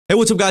Hey,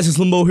 what's up guys, it's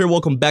Limbo here.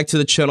 Welcome back to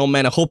the channel,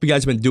 man. I hope you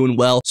guys have been doing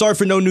well. Sorry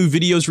for no new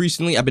videos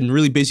recently. I've been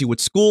really busy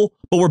with school,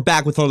 but we're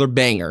back with another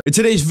banger. In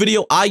today's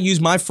video, I use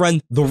my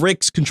friend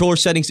TheRick's controller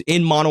settings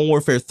in Modern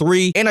Warfare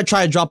 3, and I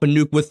try to drop a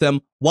nuke with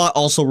them while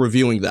also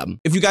reviewing them.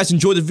 If you guys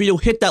enjoyed the video,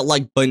 hit that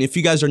like button. If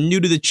you guys are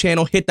new to the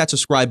channel, hit that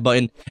subscribe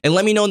button, and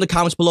let me know in the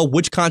comments below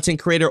which content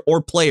creator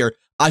or player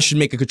I should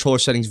make a controller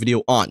settings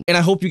video on. And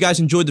I hope you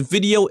guys enjoyed the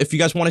video. If you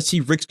guys want to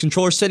see Rick's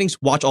controller settings,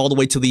 watch all the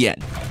way to the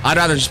end. I'd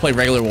rather just play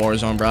regular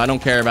Warzone, bro. I don't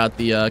care about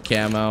the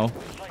camo.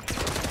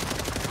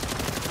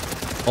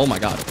 Oh my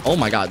god. Oh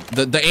my god.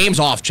 The aim's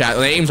off, chat.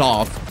 The aim's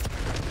off.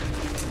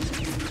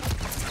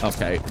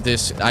 Okay,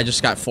 I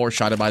just got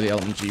four-shotted by the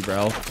LMG,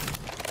 bro.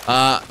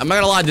 I'm not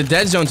gonna lie, the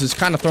dead zones is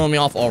kind of throwing me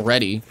off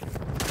already.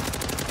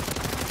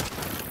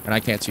 And I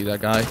can't see that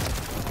guy.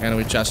 And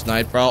we chest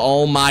knight, bro.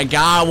 Oh my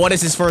god, what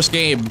is his first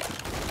game?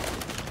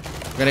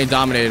 We're getting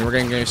dominated. We're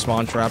getting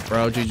spawn trap,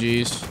 bro.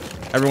 GG's.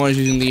 Everyone's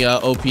using the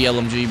OP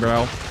LMG,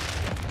 bro.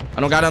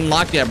 I don't got it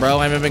unlocked yet, bro.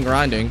 I haven't been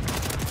grinding.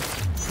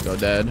 Go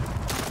dead.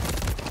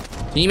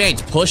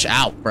 Teammates, push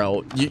out,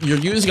 bro. You're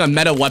using a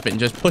meta weapon.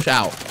 Just push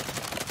out.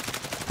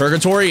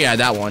 Purgatory? Yeah,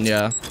 that one,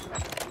 yeah.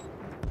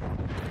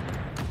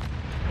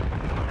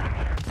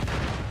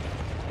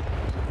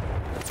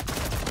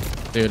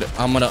 Dude,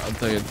 I'm gonna...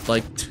 Dude,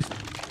 like...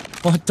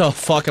 What the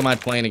fuck am I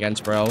playing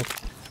against, bro?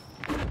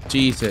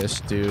 Jesus,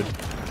 dude.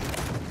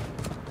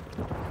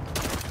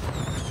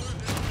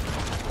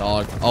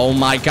 Dog. Oh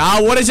my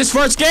god, what is this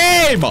first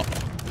game?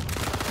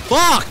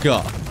 Fuck!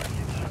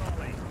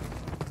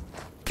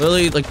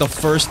 Literally, like, the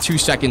first 2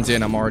 seconds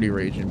in, I'm already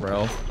raging,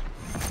 bro.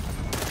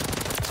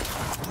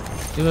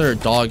 You little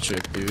dog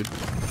shit, dude.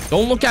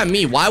 Don't look at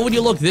me. Why would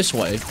you look this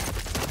way?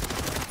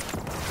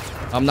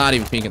 I'm not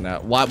even peeking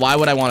that. Why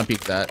would I want to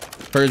peek that?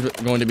 Purr's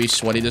going to be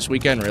sweaty this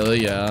weekend?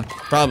 Really? Yeah.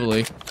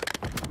 Probably.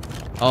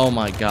 Oh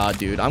my god,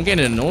 dude. I'm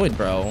getting annoyed,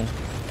 bro.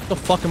 What the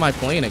fuck am I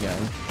playing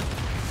again?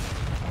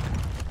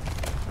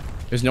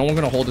 Is no one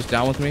gonna hold us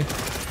down with me?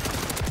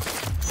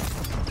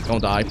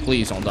 Don't die.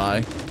 Please don't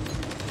die.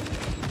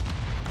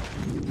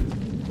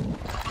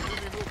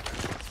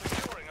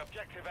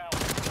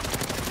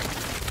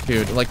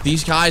 Dude, like,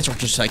 these guys are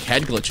just, like,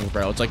 head glitching,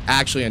 bro. It's, like,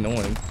 actually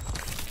annoying.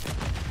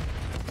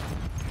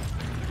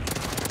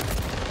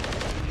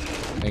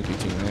 Thank you,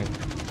 teammate.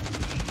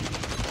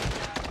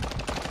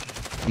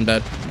 I'm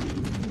dead.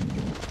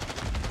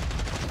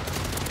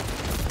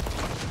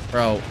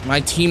 Bro, my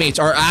teammates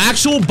are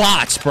actual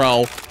bots,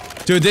 bro.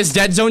 Dude, this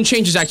dead zone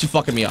change is actually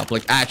fucking me up.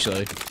 Like,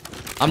 actually.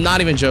 I'm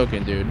not even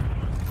joking, dude.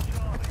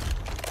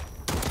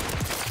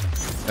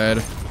 Dead.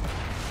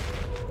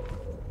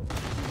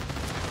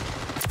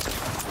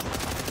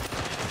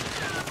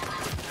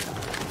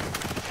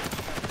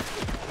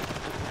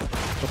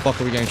 What the fuck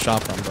are we getting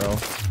shot from, bro?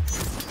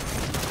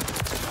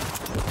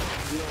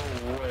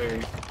 No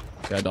way.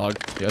 Yeah, dog.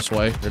 Yes,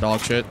 way. You're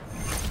dog shit.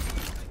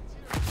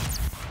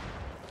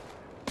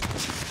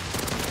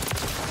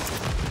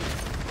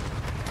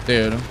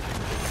 Dude.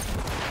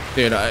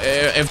 Dude,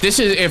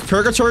 if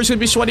Purgatory's gonna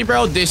be sweaty,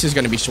 bro, this is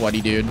gonna be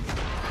sweaty, dude.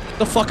 What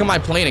the fuck am I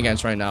playing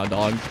against right now,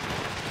 dog?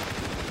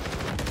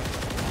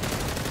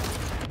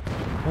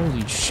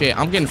 Holy shit,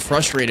 I'm getting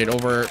frustrated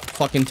over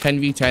fucking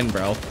 10v10,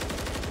 bro.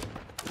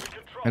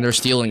 And they're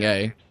stealing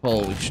A.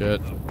 Holy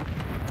shit.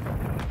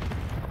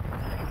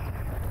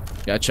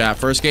 Yeah, chat.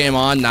 First game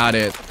on, not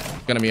it.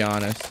 Gonna be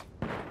honest.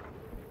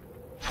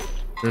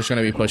 We're just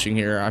gonna be pushing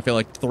here. I feel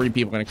like 3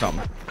 people are gonna come.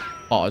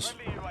 Pause.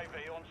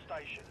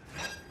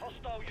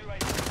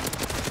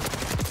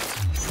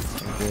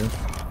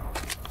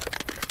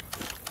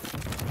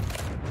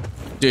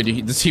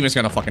 Dude, this team is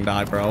gonna fucking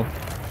die, bro.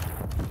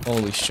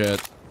 Holy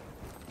shit.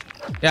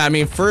 Yeah, I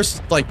mean,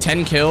 first, like,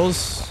 10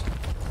 kills.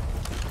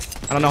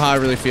 I don't know how I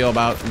really feel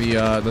about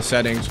the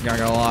settings, I'm not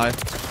gonna lie.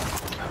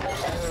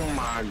 Oh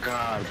my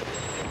god.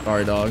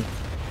 Sorry, dog.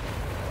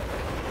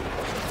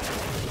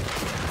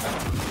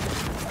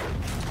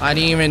 I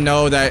didn't even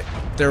know that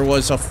there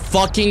was a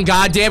fucking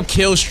goddamn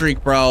kill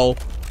streak, bro.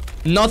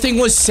 Nothing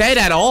was said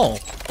at all.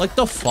 Like,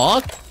 the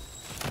fuck?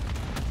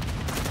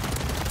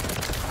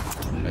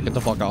 Get the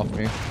fuck off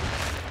me.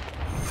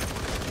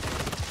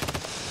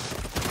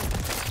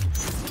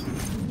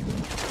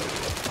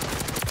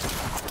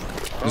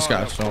 This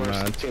guy's so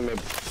mad.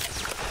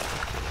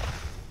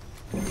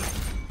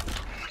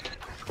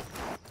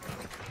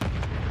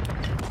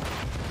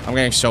 I'm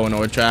getting so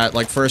annoyed, chat.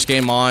 Like, first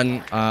game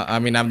on, I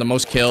mean, I have the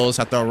most kills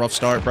after a rough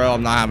start, bro.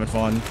 I'm not having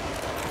fun.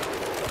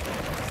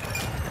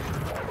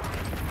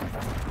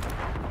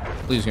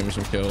 Please give me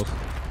some kills.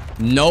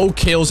 No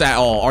kills at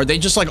all. Are they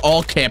just, like,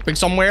 all camping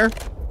somewhere?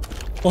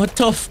 What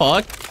the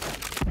fuck?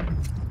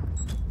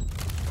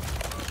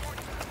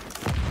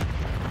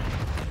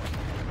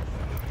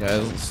 Yeah,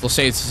 let's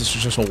say this is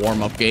just a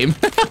warm-up game.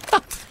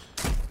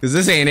 Because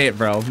this ain't it,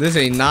 bro. This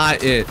ain't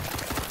not it.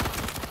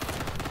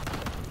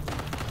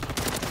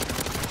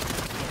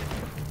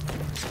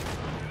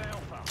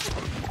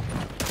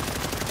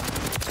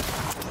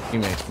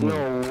 Teammates.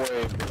 No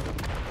way.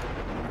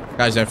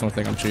 Guys definitely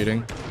think I'm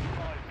cheating.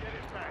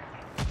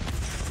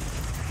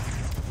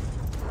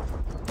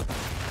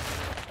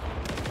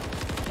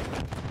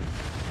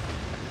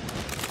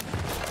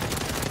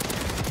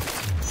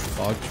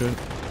 Dog shit.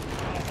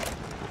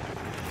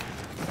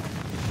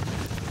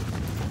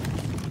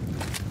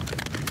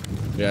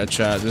 Yeah,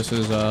 chat, this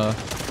is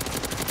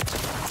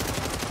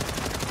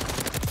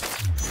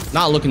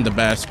not looking the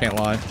best, can't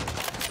lie.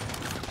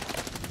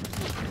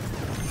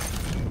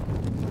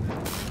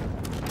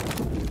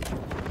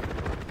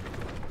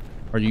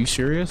 Are you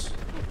serious?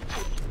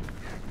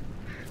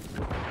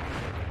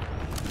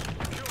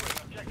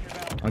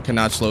 I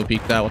cannot slow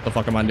peek that. What the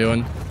fuck am I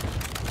doing?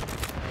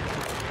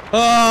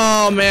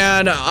 Oh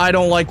man, I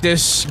don't like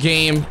this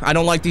game. I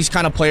don't like these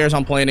kind of players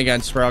I'm playing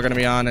against, bro. I'm gonna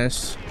be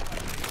honest.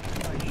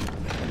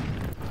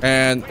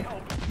 And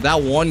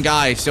that one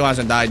guy still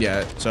hasn't died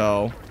yet,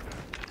 so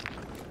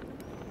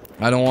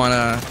I don't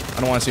wanna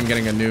see him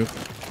getting a nuke.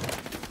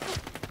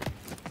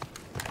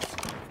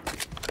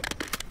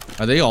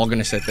 Are they all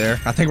gonna sit there?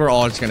 I think we're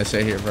all just gonna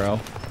sit here, bro.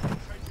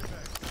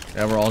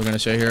 Yeah, we're all gonna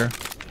sit here.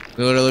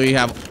 Literally, we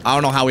have, I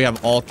don't know how we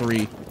have all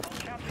three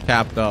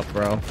capped up,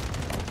 bro.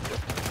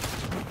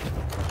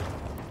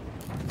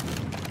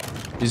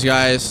 These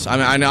guys, I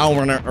mean, I know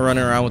we're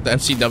running around with the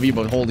MCW,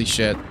 but holy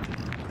shit.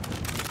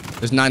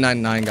 This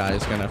 999 guy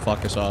is gonna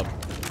fuck us up.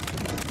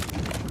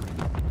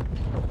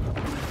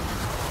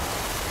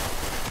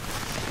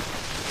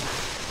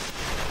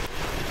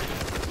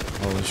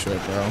 Holy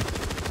shit, bro.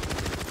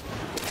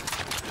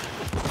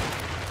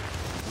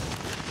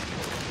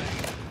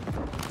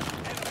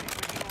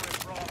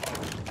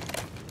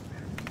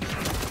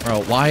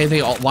 Bro,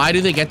 why do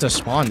they get to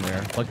spawn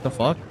there? What the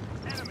fuck?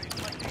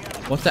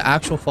 What the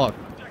actual fuck?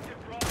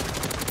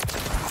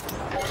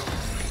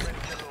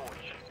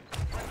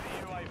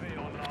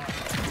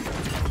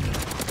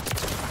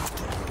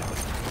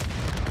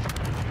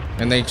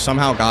 And they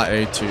somehow got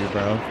A2,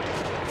 bro.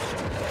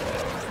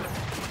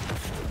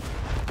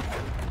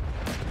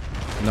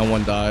 No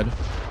one died.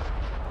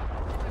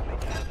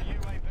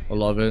 I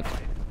love it.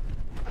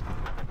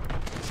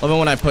 Love it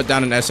when I put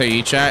down an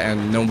SAE chat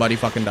and nobody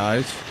fucking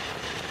dies.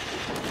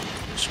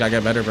 Just gotta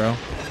get better, bro.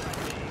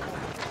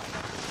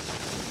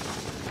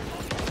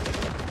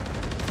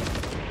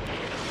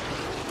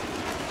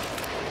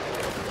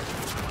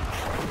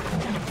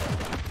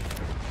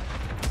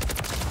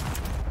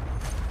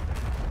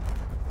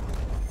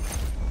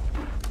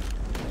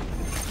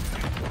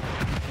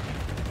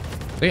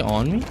 They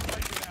on me?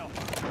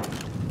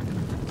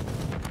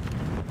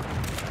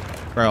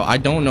 Bro, I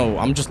don't know.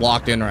 I'm just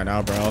locked in right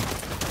now, bro.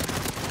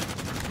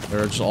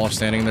 They're just all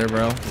standing there,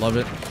 bro. Love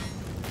it.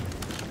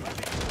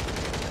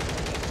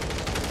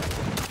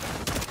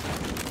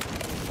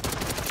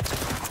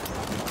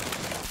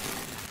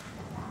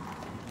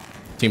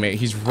 Teammate,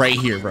 he's right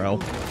here, bro.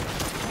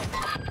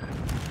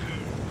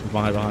 He's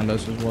behind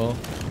us as well.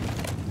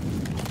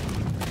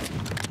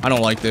 I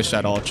don't like this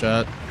at all,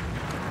 chat.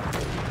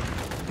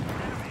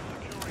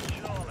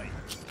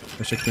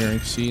 We're securing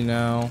C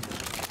now.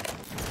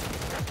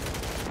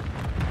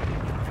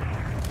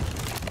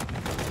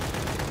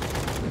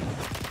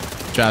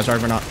 Jazz, sorry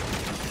for not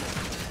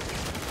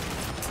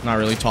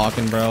really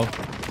talking, bro.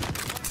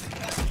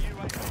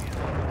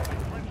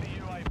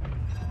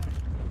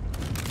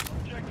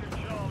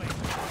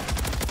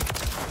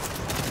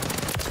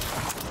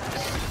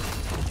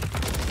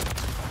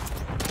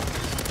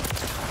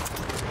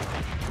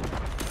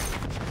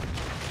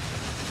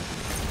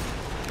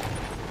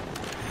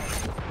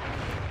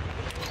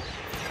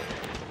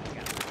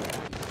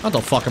 How the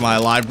fuck am I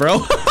alive, bro?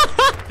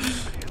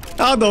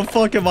 How the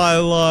fuck am I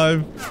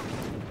alive?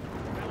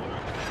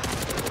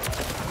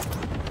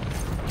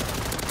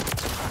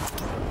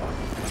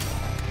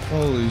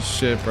 Holy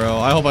shit, bro.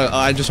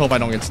 I just hope I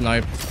don't get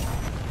sniped.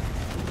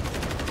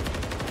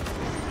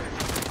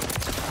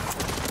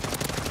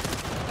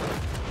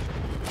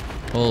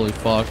 Holy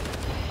fuck.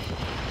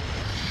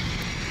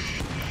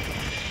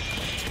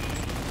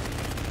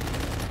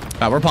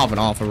 God, we're popping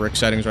off of Rick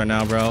settings right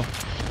now, bro.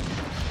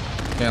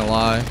 Can't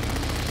lie.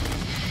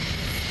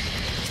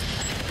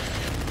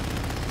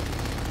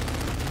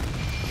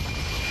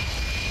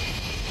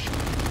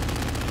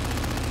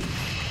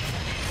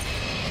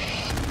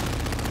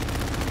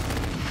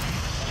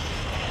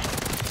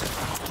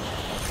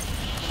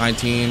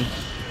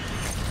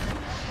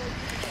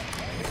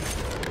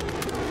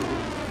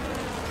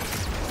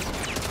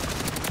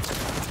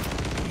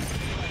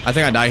 I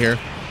think I die here.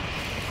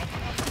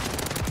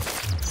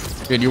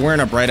 Dude, you're wearing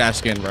a bright ass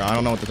skin, bro. I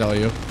don't know what to tell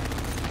you.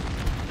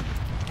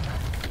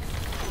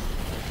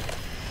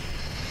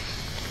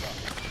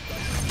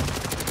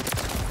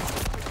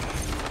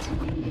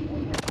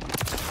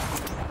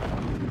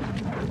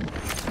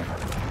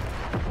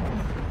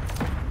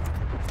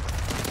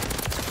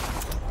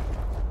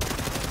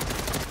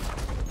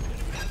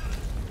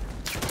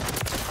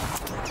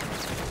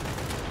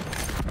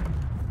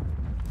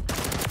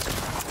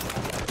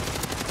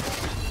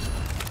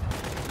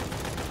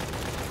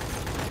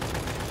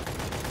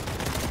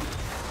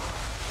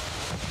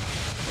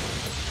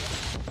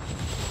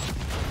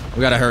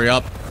 We gotta hurry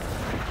up.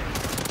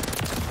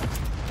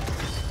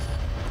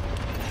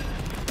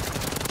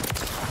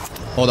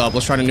 Hold up,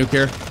 let's try to nuke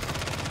here.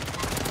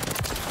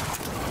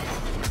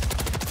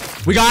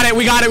 We got it.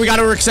 We got it. We got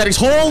it. Rick settings.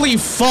 Holy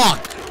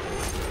fuck.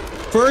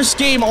 First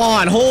game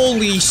on.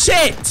 Holy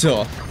shit.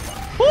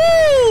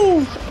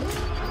 Woo.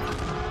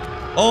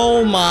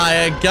 Oh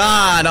my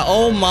god.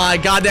 Oh my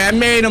god. I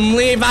made him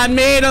leave. I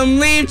made him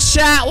leave,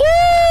 chat.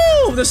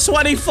 Woo. The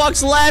sweaty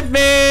fucks left,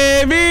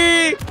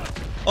 baby.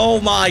 Oh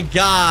my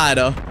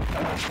god.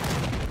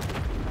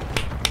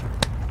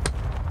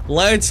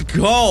 Let's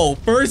go.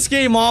 First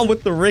game on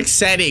with the Rick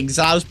settings.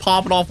 I was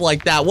popping off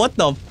like that. What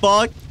the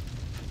fuck?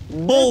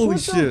 Holy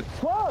shit.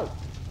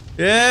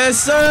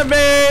 Yes, sir,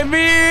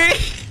 baby.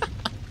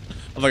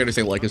 I'm not gonna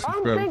say like and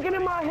subscribe. I'm thinking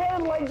in my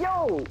head like,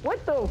 yo,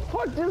 what the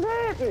fuck just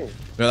happened?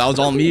 Yeah, that was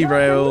all me,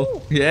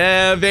 bro.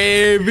 Yeah,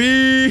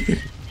 baby.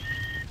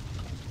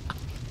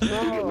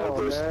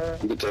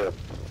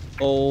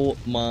 Oh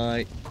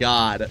my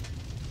god.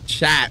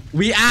 Chat.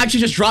 We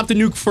actually just dropped the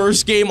nuke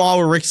first game on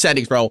with Rick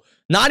settings, bro.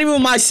 Not even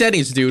with my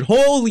settings, dude.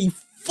 Holy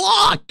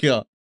fuck.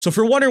 So if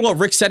you're wondering what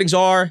Rick's settings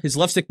are, his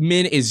left stick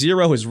min is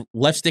 0, his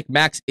left stick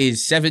max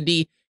is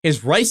 70,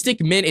 his right stick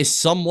min is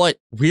somewhat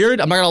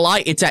weird. I'm not gonna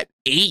lie, it's at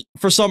 8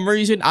 for some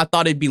reason. I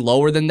thought it'd be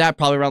lower than that,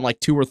 probably around like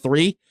 2 or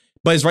 3,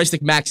 but his right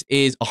stick max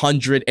is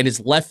 100 and his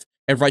left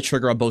and right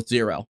trigger are both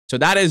 0. So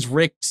that is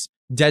Rick's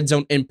dead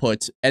zone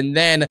input. And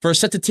then for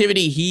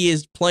sensitivity, he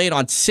is playing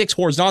on 6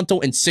 horizontal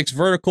and 6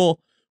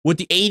 vertical with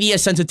the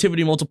ADS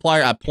sensitivity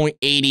multiplier at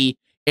 0.80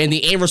 and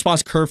the aim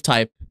response curve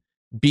type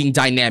being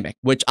dynamic,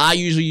 which I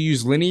usually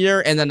use linear,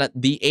 and then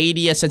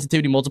the ADS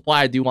sensitivity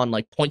multiplier I do on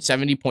like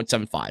 0.70,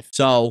 0.75.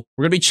 So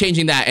we're gonna be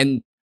changing that,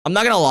 and I'm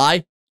not gonna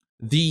lie,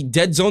 the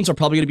dead zones are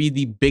probably gonna be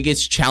the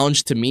biggest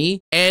challenge to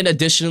me, and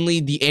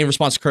additionally, the aim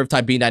response curve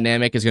type being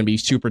dynamic is gonna be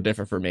super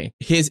different for me.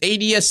 His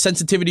ADS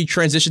sensitivity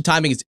transition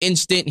timing is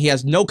instant. He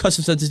has no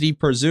custom sensitivity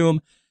per zoom,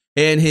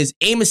 and his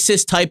aim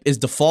assist type is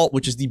default,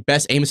 which is the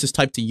best aim assist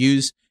type to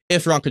use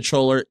if you're on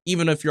controller,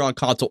 even if you're on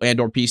console and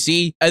or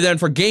PC. And then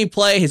for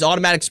gameplay, his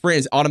automatic sprint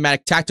is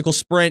automatic tactical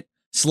sprint.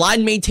 Slide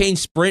maintain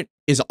sprint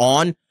is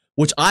on,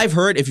 which I've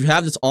heard if you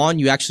have this on,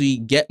 you actually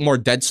get more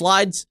dead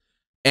slides.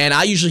 And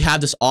I usually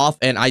have this off,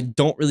 and I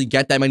don't really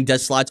get that many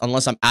dead slides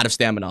unless I'm out of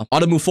stamina.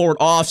 Auto move forward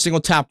off, single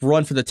tap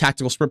run for the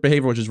tactical sprint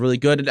behavior, which is really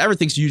good. And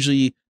everything's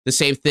usually the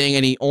same thing,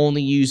 and he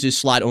only uses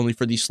slide only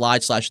for the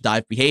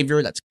slide/dive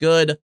behavior. That's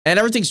good. And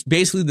everything's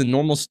basically the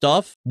normal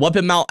stuff.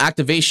 Weapon mount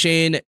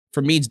activation,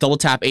 for me, it's double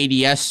tap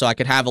ADS, so I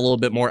could have a little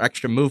bit more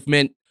extra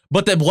movement.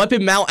 But the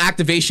weapon mount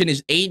activation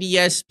is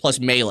ADS plus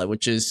melee,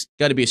 which is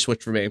gotta be a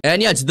switch for me. And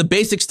yeah, it's the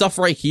basic stuff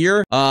right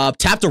here.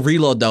 Tap to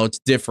reload though, it's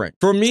different.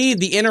 For me,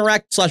 the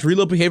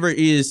interact/reload behavior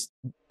is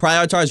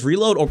prioritize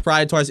reload or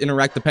prioritize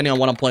interact, depending on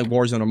what I'm playing,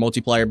 Warzone or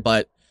multiplayer.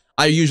 But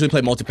I usually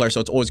play multiplayer, so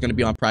it's always gonna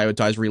be on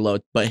prioritize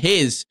reload. But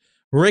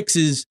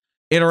Rick's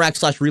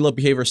interact/reload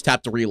behavior is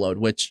tap to reload,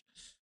 which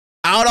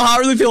I don't know how I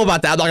really feel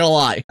about that. I'm not gonna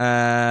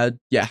lie.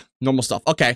 Yeah, normal stuff. Okay,